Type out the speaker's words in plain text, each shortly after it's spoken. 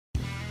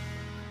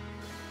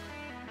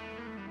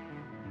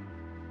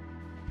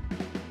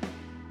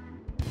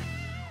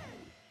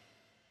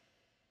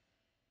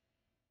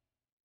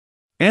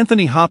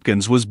Anthony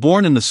Hopkins was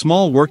born in the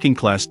small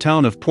working-class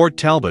town of Port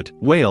Talbot,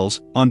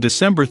 Wales, on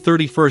December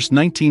 31,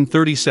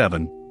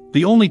 1937,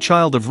 the only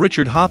child of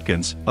Richard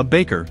Hopkins, a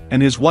baker, and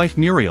his wife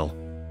Muriel.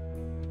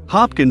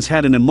 Hopkins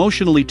had an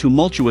emotionally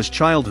tumultuous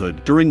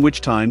childhood during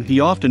which time he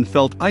often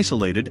felt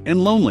isolated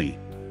and lonely.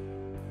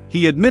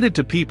 He admitted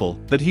to people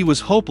that he was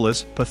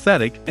hopeless,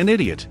 pathetic, and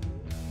idiot.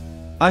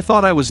 "I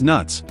thought I was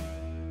nuts.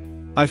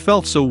 I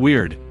felt so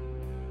weird."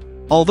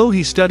 Although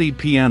he studied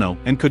piano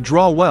and could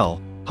draw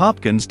well,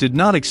 Hopkins did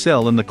not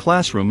excel in the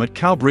classroom at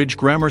Cowbridge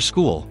Grammar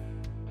School.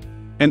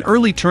 An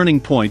early turning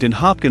point in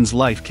Hopkins'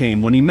 life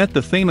came when he met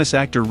the famous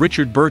actor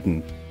Richard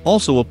Burton,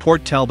 also a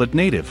Port Talbot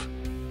native.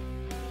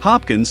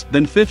 Hopkins,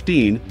 then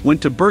 15,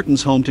 went to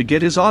Burton's home to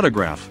get his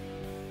autograph.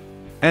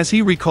 As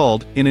he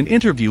recalled, in an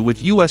interview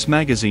with US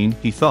Magazine,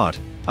 he thought,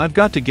 "I've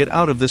got to get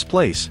out of this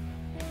place.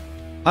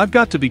 I've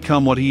got to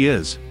become what he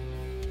is."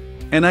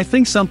 And I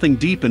think something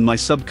deep in my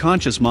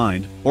subconscious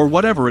mind, or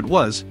whatever it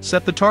was,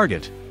 set the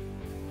target.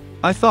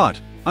 I thought,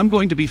 I'm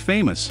going to be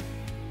famous.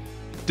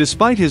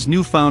 Despite his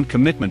newfound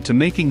commitment to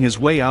making his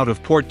way out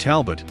of Port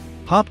Talbot,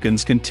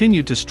 Hopkins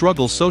continued to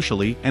struggle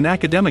socially and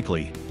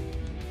academically.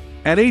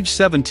 At age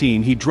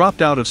 17 he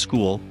dropped out of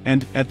school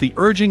and, at the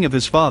urging of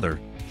his father,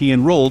 he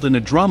enrolled in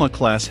a drama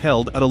class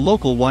held at a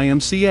local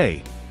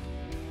YMCA.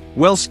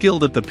 Well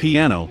skilled at the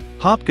piano,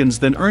 Hopkins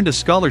then earned a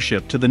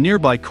scholarship to the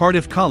nearby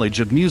Cardiff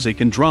College of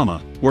Music and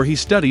Drama, where he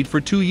studied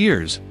for 2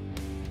 years.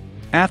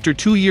 After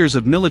 2 years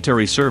of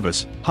military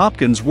service,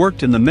 Hopkins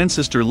worked in the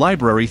Manchester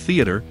Library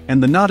Theatre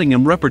and the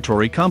Nottingham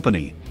Repertory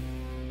Company.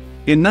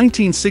 In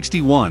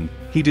 1961,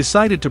 he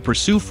decided to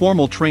pursue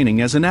formal training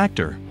as an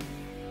actor.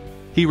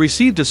 He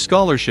received a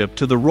scholarship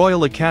to the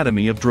Royal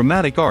Academy of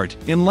Dramatic Art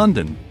in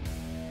London.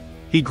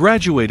 He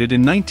graduated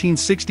in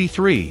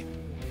 1963.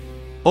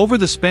 Over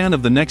the span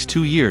of the next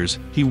 2 years,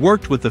 he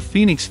worked with the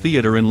Phoenix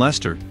Theatre in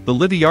Leicester, the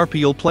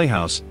Liverpool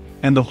Playhouse,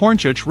 and the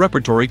Hornchurch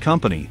Repertory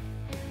Company.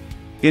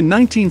 In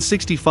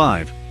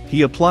 1965,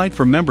 he applied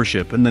for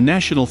membership in the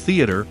National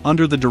Theatre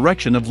under the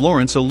direction of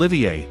Laurence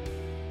Olivier.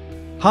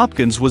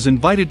 Hopkins was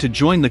invited to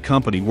join the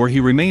company, where he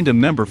remained a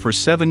member for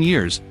 7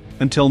 years,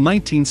 until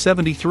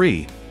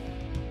 1973.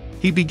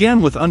 He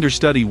began with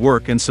understudy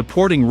work and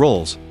supporting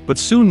roles, but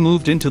soon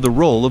moved into the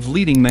role of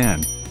leading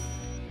man.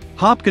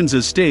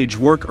 Hopkins's stage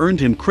work earned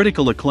him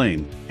critical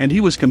acclaim, and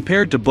he was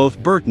compared to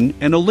both Burton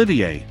and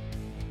Olivier.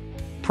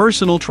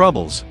 Personal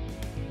troubles.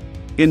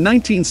 In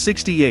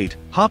 1968,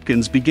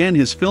 Hopkins began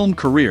his film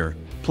career,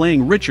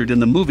 playing Richard in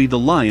the movie The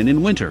Lion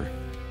in Winter.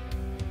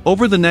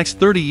 Over the next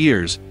 30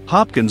 years,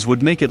 Hopkins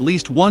would make at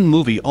least one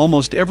movie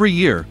almost every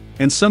year,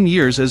 and some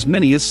years as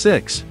many as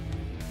 6.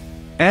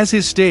 As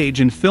his stage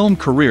and film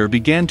career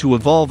began to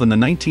evolve in the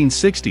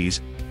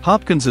 1960s,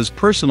 Hopkins's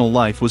personal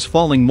life was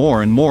falling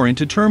more and more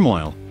into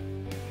turmoil.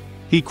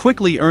 He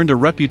quickly earned a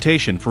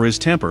reputation for his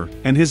temper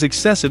and his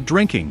excessive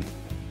drinking.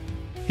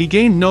 He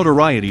gained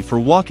notoriety for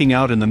walking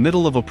out in the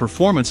middle of a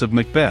performance of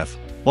Macbeth,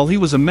 while he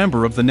was a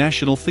member of the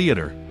National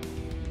Theatre.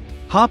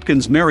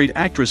 Hopkins married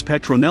actress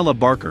Petronella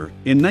Barker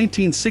in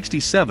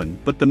 1967,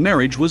 but the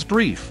marriage was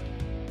brief.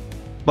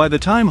 By the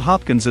time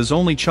Hopkins's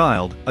only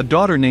child, a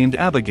daughter named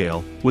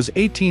Abigail, was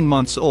 18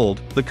 months old,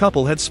 the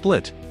couple had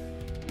split.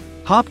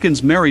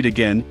 Hopkins married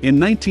again in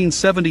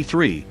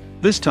 1973,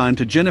 this time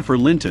to Jennifer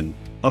Linton,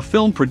 a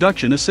film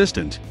production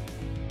assistant.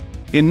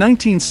 In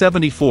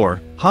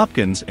 1974,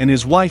 Hopkins and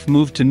his wife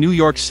moved to New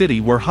York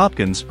City, where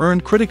Hopkins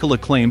earned critical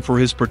acclaim for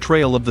his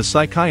portrayal of the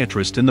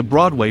psychiatrist in the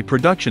Broadway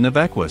production of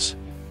Equus.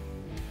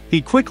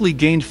 He quickly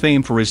gained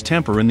fame for his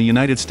temper in the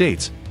United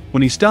States,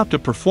 when he stopped a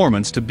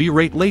performance to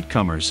berate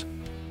latecomers.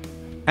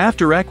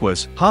 After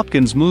Equus,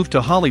 Hopkins moved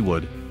to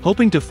Hollywood,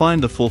 hoping to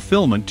find the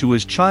fulfillment to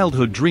his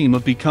childhood dream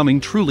of becoming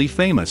truly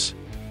famous.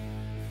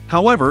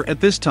 However, at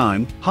this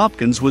time,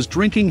 Hopkins was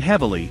drinking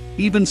heavily,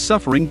 even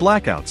suffering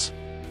blackouts.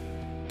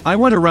 "I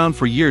went around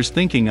for years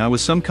thinking I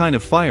was some kind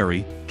of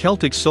fiery,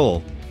 Celtic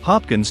soul,"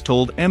 Hopkins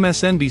told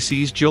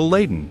MSNBC's Joe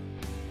Layden.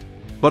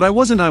 "But I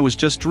wasn't. I was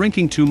just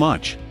drinking too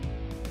much."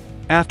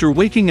 After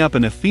waking up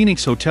in a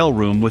Phoenix hotel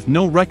room with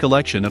no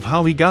recollection of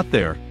how he got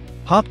there,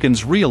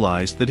 Hopkins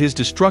realized that his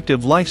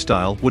destructive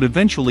lifestyle would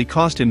eventually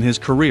cost him his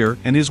career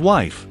and his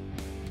wife.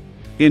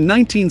 In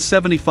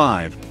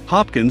 1975,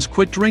 Hopkins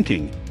quit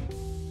drinking.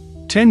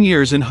 10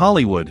 years in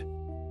Hollywood.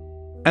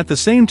 At the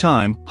same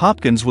time,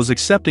 Hopkins was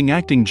accepting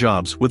acting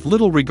jobs with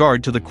little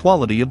regard to the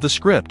quality of the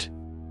script.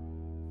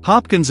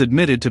 Hopkins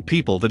admitted to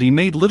people that he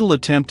made little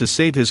attempt to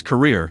save his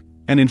career,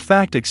 and in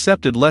fact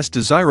accepted less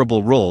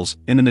desirable roles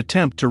in an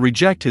attempt to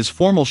reject his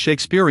formal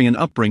Shakespearean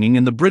upbringing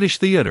in the British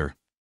theatre.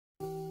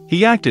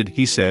 He acted,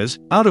 he says,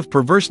 out of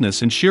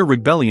perverseness and sheer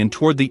rebellion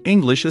toward the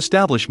English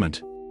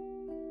establishment.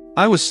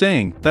 "I was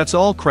saying, that's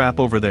all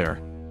crap over there.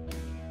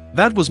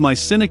 That was my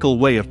cynical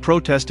way of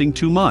protesting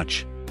too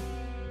much."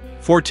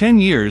 For 10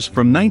 years,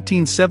 from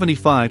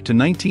 1975 to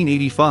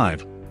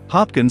 1985,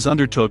 Hopkins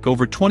undertook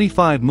over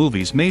 25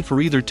 movies made for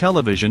either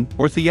television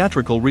or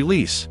theatrical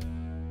release.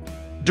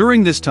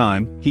 During this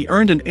time, he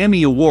earned an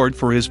Emmy Award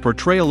for his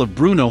portrayal of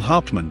Bruno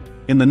Hauptmann,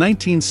 in the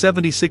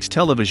 1976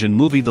 television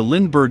movie The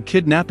Lindbergh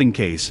Kidnapping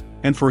Case,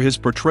 and for his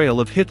portrayal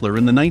of Hitler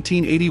in the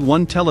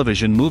 1981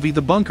 television movie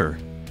The Bunker.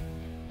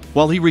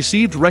 While he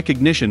received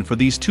recognition for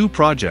these two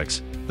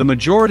projects, the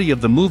majority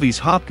of the movies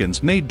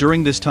Hopkins made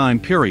during this time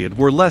period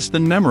were less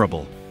than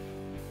memorable.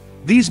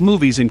 These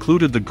movies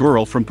included The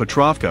Girl from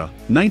Petrovka,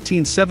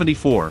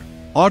 1974,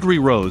 Audrey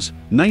Rose,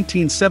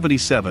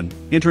 1977,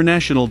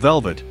 International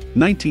Velvet,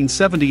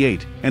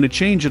 1978, and A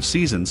Change of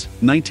Seasons,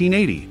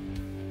 1980.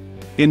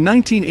 In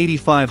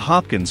 1985,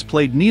 Hopkins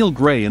played Neil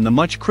Gray in the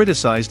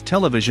much-criticized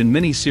television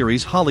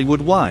miniseries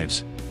Hollywood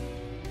Wives.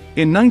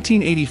 In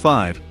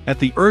 1985, at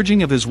the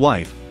urging of his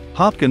wife,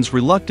 Hopkins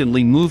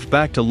reluctantly moved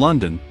back to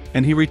London,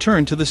 and he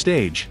returned to the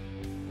stage.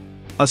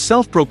 A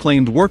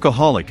self-proclaimed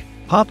workaholic,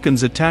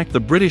 Hopkins attacked the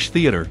British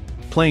theatre,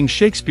 playing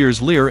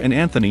Shakespeare's Lear and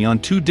Anthony on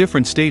 2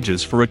 different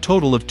stages for a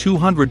total of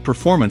 200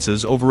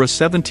 performances over a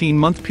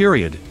 17-month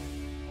period.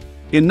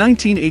 In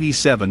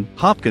 1987,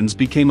 Hopkins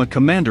became a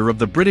commander of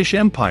the British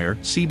Empire,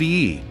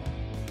 CBE.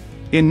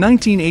 In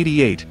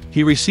 1988,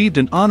 he received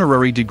an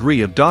honorary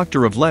degree of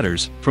Doctor of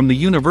Letters from the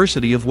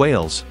University of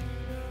Wales.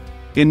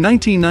 In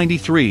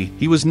 1993,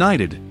 he was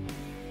knighted.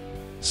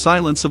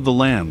 Silence of the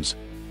Lambs.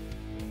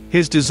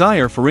 His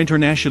desire for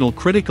international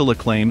critical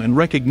acclaim and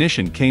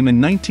recognition came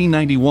in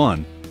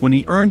 1991, when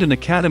he earned an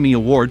Academy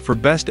Award for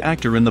Best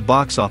Actor in the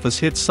box office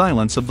hit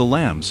Silence of the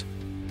Lambs.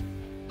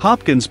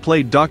 Hopkins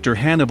played Dr.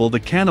 Hannibal the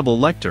Cannibal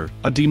Lecter,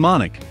 a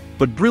demonic,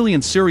 but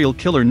brilliant serial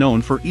killer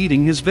known for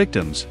eating his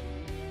victims.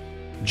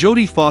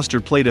 Jodie Foster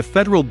played a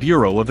Federal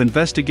Bureau of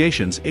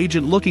Investigation's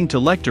agent looking to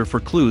Lecter for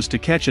clues to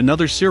catch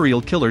another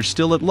serial killer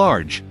still at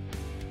large.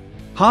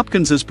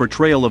 Hopkins's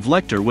portrayal of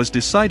Lecter was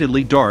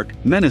decidedly dark,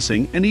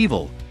 menacing, and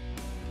evil.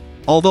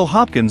 Although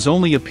Hopkins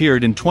only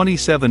appeared in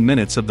 27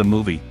 minutes of the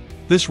movie,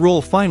 this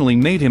role finally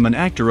made him an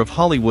actor of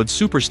Hollywood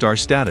superstar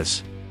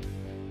status.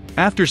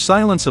 After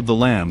Silence of the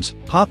Lambs,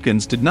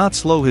 Hopkins did not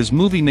slow his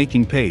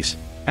movie-making pace,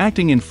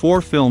 acting in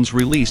 4 films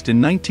released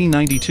in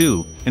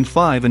 1992, and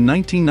 5 in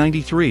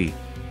 1993,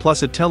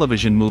 plus a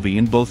television movie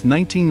in both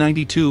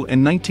 1992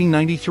 and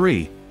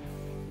 1993.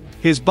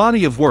 His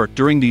body of work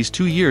during these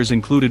 2 years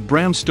included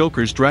Bram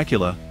Stoker's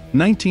Dracula,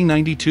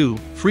 1992,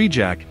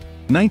 Freejack,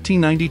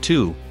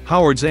 1992,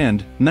 Howard's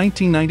End,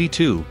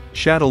 1992,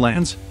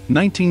 Shadowlands,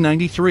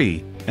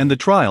 1993, and The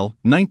Trial,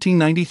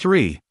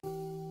 1993.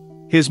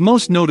 His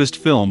most noticed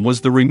film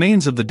was The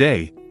Remains of the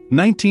Day,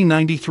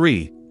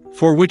 1993,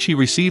 for which he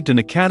received an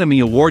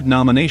Academy Award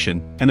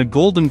nomination and a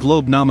Golden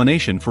Globe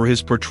nomination for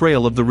his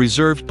portrayal of the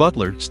reserved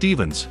butler,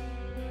 Stevens.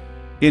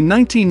 In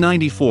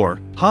 1994,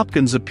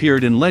 Hopkins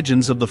appeared in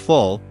Legends of the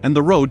Fall and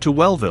The Road to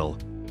Wellville.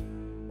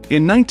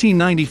 In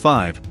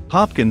 1995,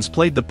 Hopkins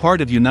played the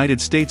part of United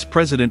States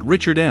President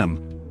Richard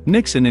M.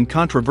 Nixon in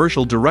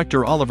controversial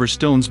director Oliver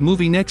Stone's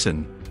movie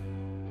Nixon.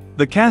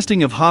 The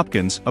casting of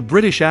Hopkins, a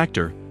British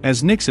actor,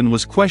 as Nixon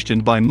was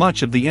questioned by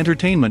much of the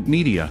entertainment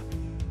media.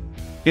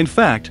 In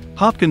fact,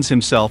 Hopkins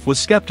himself was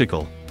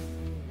skeptical.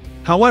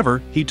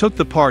 However, he took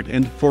the part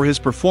and, for his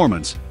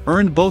performance,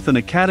 earned both an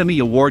Academy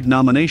Award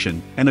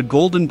nomination and a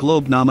Golden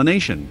Globe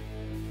nomination.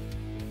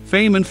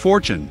 Fame and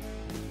fortune.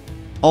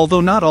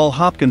 Although not all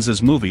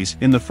Hopkins's movies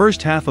in the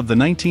first half of the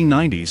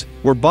 1990s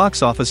were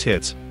box office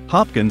hits,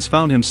 Hopkins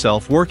found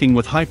himself working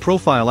with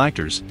high-profile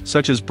actors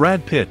such as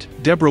Brad Pitt,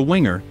 Deborah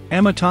Winger,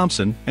 Emma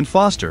Thompson, and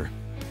Foster.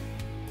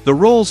 The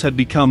roles had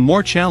become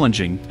more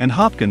challenging, and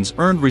Hopkins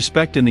earned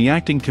respect in the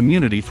acting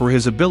community for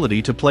his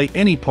ability to play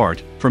any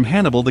part, from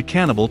Hannibal the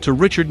Cannibal to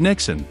Richard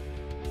Nixon.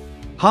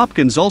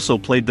 Hopkins also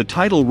played the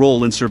title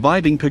role in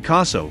Surviving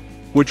Picasso,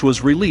 which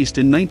was released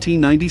in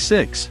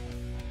 1996.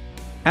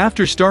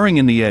 After starring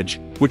in The Edge,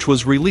 which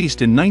was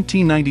released in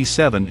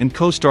 1997 and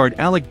co-starred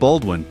Alec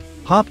Baldwin,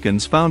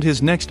 Hopkins found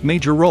his next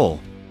major role.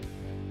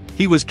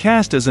 He was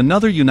cast as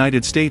another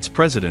United States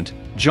President,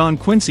 John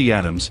Quincy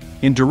Adams,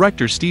 in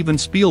director Steven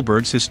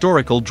Spielberg's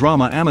historical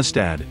drama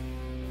Amistad.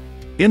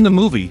 In the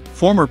movie,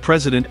 former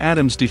President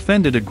Adams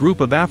defended a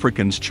group of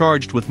Africans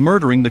charged with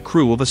murdering the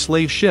crew of a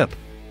slave ship.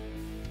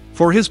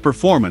 For his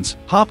performance,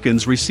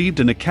 Hopkins received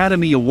an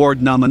Academy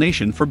Award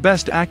nomination for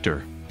Best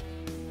Actor.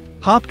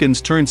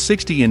 Hopkins turned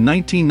 60 in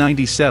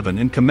 1997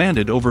 and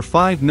commanded over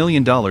 $5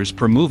 million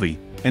per movie,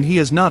 and he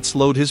has not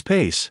slowed his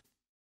pace.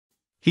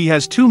 He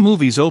has 2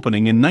 movies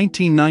opening in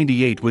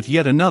 1998 with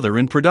yet another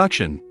in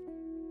production.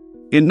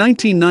 In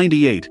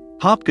 1998,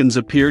 Hopkins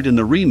appeared in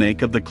the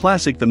remake of the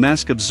classic The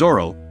Mask of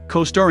Zorro,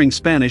 co-starring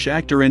Spanish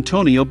actor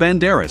Antonio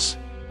Banderas.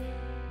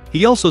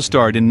 He also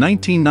starred in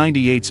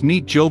 1998's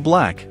Meet Joe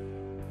Black.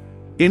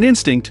 In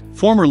Instinct,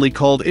 formerly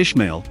called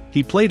Ishmael,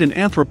 he played an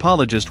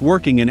anthropologist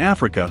working in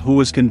Africa who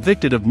was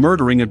convicted of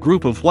murdering a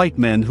group of white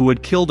men who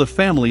had killed a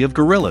family of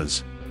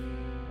gorillas.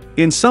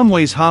 In some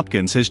ways,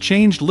 Hopkins has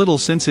changed little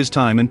since his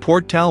time in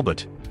Port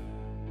Talbot.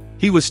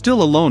 He was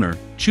still a loner,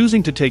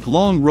 choosing to take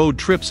long road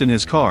trips in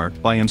his car,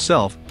 by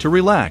himself, to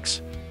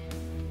relax.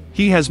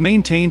 He has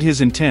maintained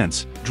his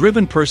intense,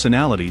 driven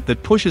personality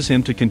that pushes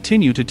him to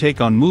continue to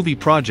take on movie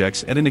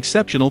projects at an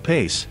exceptional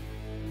pace.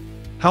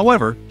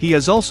 However, he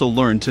has also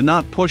learned to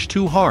not push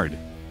too hard.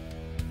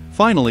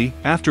 Finally,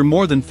 after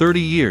more than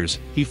 30 years,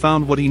 he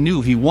found what he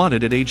knew he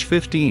wanted at age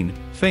 15,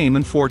 fame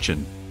and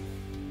fortune.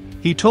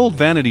 He told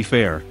Vanity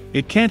Fair,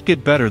 "It can't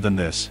get better than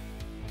this.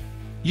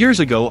 Years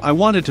ago I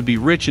wanted to be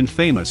rich and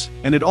famous,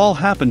 and it all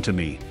happened to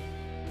me.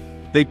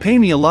 They pay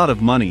me a lot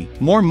of money,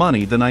 more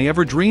money than I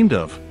ever dreamed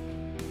of.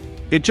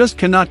 It just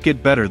cannot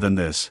get better than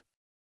this."